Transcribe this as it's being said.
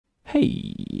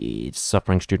Hey, it's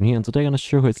Suffering Student here, and today I'm going to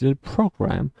show you this little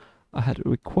program I had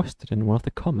requested in one of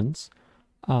the comments.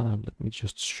 Let me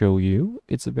just show you.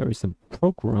 It's a very simple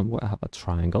program where I have a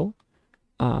triangle,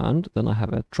 and then I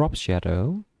have a drop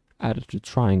shadow added to the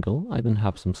triangle. I then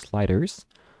have some sliders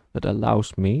that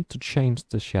allows me to change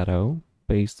the shadow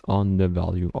based on the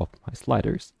value of my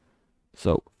sliders.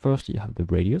 So first you have the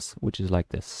radius, which is like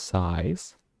the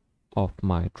size of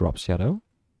my drop shadow.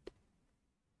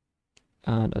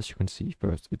 And as you can see,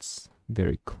 first it's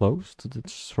very close to the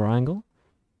triangle,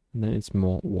 and then it's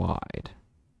more wide.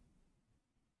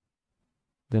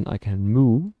 Then I can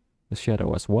move the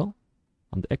shadow as well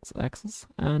on the x-axis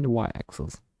and the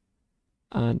y-axis.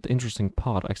 And the interesting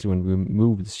part, actually, when we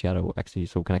move the shadow, actually,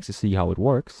 so we can actually see how it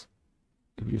works.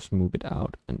 If you just move it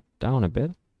out and down a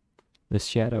bit, the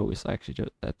shadow is actually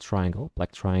just a triangle,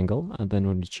 black triangle, and then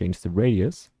when you change the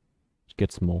radius, it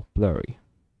gets more blurry.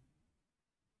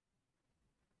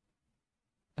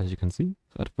 As you can see,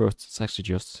 so at first it's actually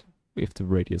just, if the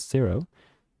radius 0,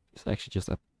 it's actually just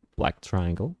a black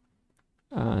triangle.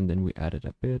 And then we add it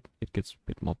a bit, it gets a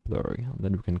bit more blurry. And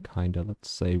then we can kind of,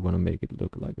 let's say, want to make it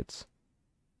look like it's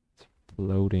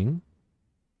floating.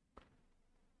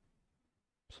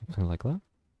 Something like that.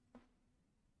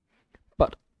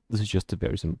 But this is just a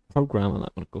very simple program, and I'm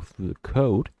going to go through the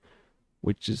code,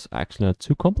 which is actually not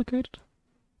too complicated.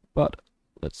 But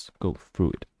let's go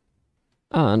through it.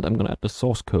 And I'm going to add the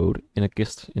source code in a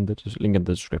gist in the link in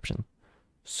the description.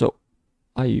 So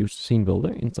I use Scene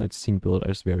Builder. Inside Scene Builder,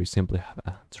 I just very simply have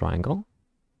a triangle.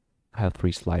 I have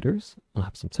 3 sliders, I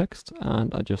have some text,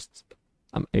 and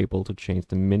I'm able to change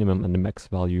the minimum and the max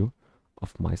value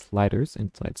of my sliders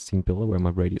inside Scene Builder, where my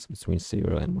radius is between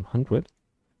 0 and 100.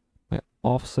 My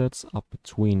offsets are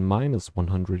between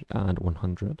 -100 and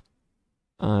 100.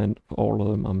 And for all of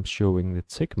them, I'm showing the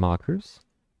tick markers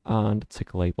and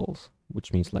tick labels,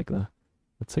 which means like the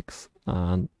ticks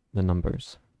and the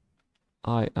numbers.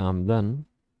 I am then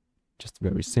just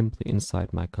very simply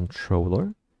inside my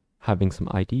controller having some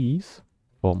IDs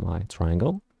for my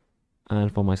triangle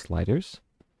and for my sliders.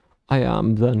 I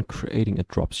am then creating a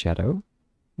drop shadow,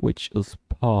 which is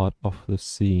part of the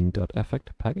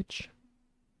scene.effect package.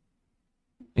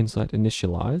 Inside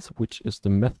initialize, which is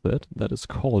the method that is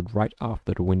called right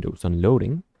after the window is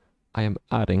unloading, I am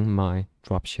adding my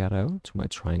drop shadow to my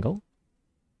triangle.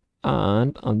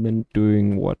 And I'm then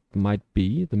doing what might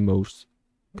be the most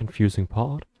confusing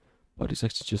part, but it's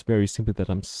actually just very simply that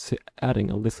I'm adding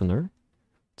a listener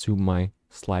to my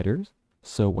sliders.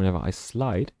 So whenever I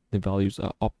slide, the values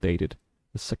are updated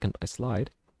the second I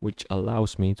slide, which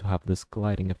allows me to have this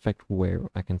gliding effect where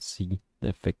I can see the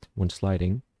effect when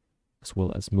sliding, as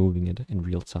well as moving it in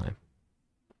real time.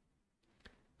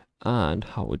 And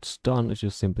how it's done is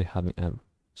just simply having a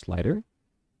slider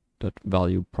dot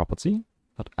value property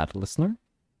dot add listener.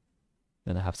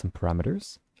 Then I have some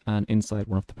parameters, and inside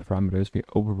one of the parameters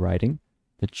we're overriding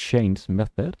the change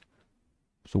method.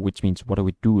 So which means what are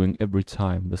we doing every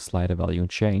time the slider value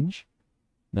change.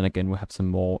 Then again we have some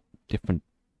more different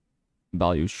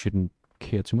values shouldn't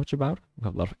care too much about. We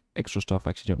have a lot of extra stuff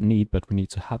I actually don't need, but we need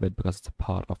to have it because it's a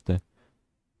part of the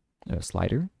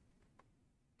slider.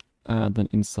 And then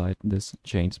inside this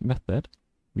change method,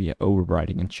 we are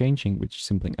overriding and changing, which is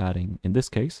simply adding, in this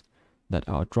case, that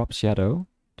our drop shadow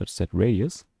dot set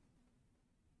radius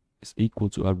is equal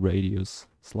to our radius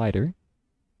slider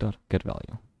dot get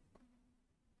value.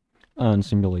 And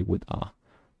similarly with our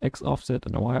x offset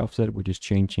and y offset, we're just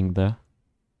changing the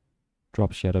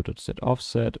drop shadow dot set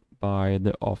offset by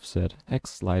the offset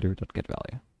x slider dot get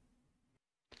value.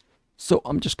 So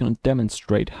I'm just going to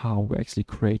demonstrate how we actually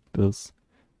create this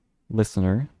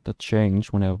listener that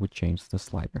change whenever we change the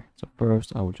slider. So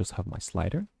first I will just have my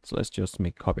slider. So let's just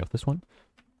make a copy of this one.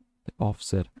 The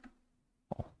offset,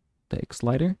 the x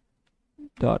slider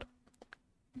dot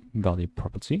value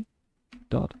property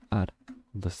dot add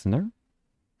listener,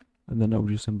 and then I will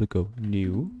just simply go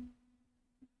new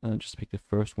and just pick the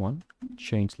first one,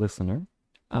 change listener,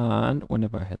 and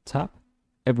whenever I hit tab,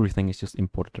 everything is just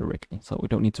imported directly. So we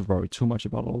don't need to worry too much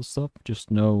about all this stuff. Just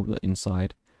know that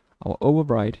inside our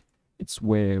override, it's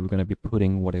where we're going to be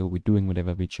putting whatever we're doing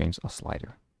whenever we change our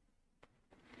slider.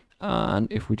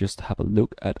 And if we just have a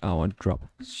look at our drop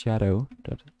shadow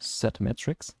dot set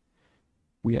metrics,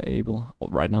 we are able,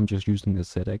 right now I'm just using the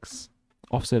ZX,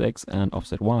 offset X and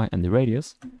offset Y and the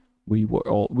radius. We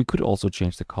could also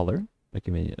change the color by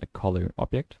giving it a color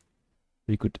object.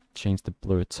 We could change the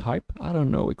blur type. I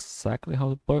don't know exactly how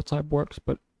the blur type works,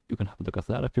 but you can have a look at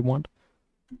that if you want.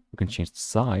 We can change the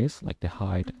size, like the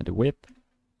height and the width,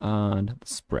 and the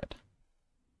spread.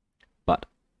 But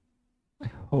I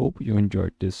hope you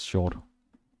enjoyed this short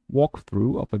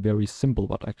walkthrough of a very simple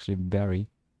but actually very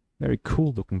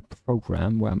cool looking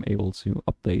program where I'm able to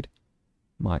update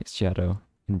my shadow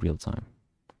in real time.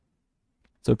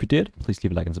 So if you did, please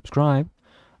leave a like and subscribe,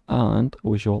 and I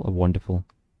wish you all a wonderful